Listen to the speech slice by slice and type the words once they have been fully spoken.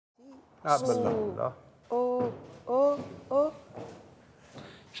بالله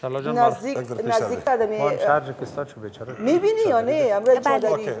انشالله جان نزدیک قدمی ما شهر جکستان چه بیچاره میبینی یا نه امروز چادری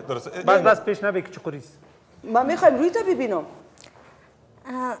اوکی درست بس پیش نبی که چقوریست من میخوایم روی تو ببینم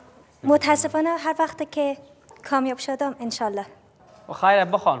متاسفانه هر وقت که کامیاب شدم انشالله خیره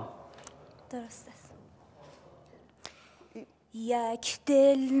بخوان درست است یک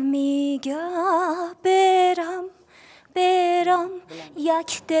دل میگه برم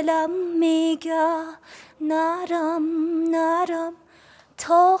یک دلم میگه نرم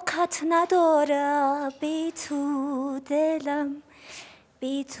طاقت نداره بی تو دلم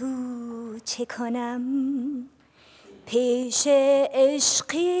بی تو چه کنم پیش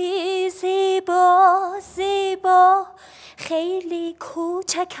عشقی زیبا خیلی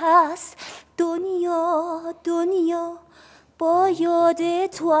کوچک است دنیا با یاد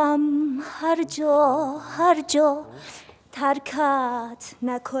تو هم هر جا ترکت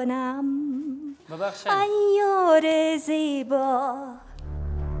نکنم ایار زیبا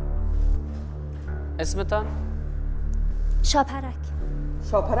اسمتان؟ شاپرک؟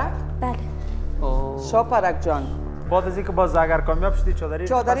 بله شاپرک جان بعد از اینکه باز اگر کامیاب شدی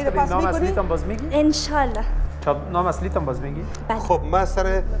چادری رو پس نام میکنی؟ اصلیتم باز میگی؟ انشالله نام اصلیتم باز میگی؟ بله خب من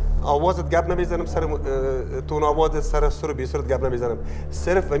سر آوازت گپ نمیزنم سر تون آوازت سر سر بی سرت گپ نمیزنم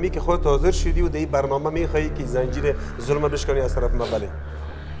صرف ومی که خودت حاضر شدی و دی برنامه میخوایی که زنجیر ظلم بشکنی از طرف ما بله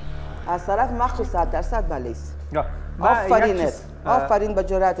از طرف مخصوص 100% بله است آفرینت آفرین به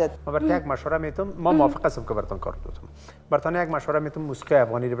جرأتت ما براتون یک مشوره میتونم ما موافق هستم که براتون کار کنم براتون یک مشوره میتونم موسیقی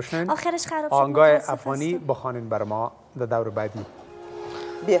افغانی رو بشنوین آخرش خراب شد آهنگای افغانی بخوانین بر ما در دور بعدی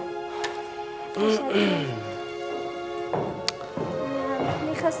بیا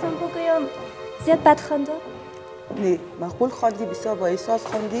میخواستم بگویم زیاد بد خواندم نه مقبول خواندی بسیار با احساس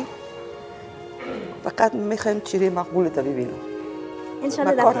خواندی فقط میخوایم چیره مقبولت رو ببینم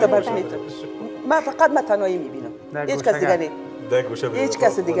انشالله من کارت در برش بعد. میتونم من فقط تنهایی میبینم هیچ کس دیگه نیست هیچ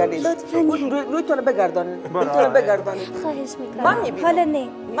کس دیگه نیست روی تو رو بگردانه خواهش میکنم حالا نه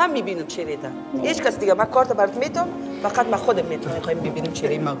من میبینم چیره تا هیچ کس دیگه من کارت برات میتونم فقط من خودم میتونم میخوایم ببینم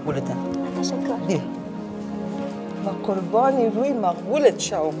چیره مقبولت تشکر و قربانی روی مقبولت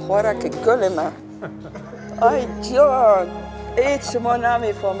شو خوراک گل من آی جان هیچ شما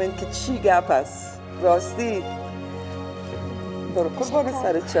نمیفهمین که چی گپ است راستی برو قربان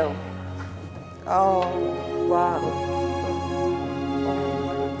سرت شو واو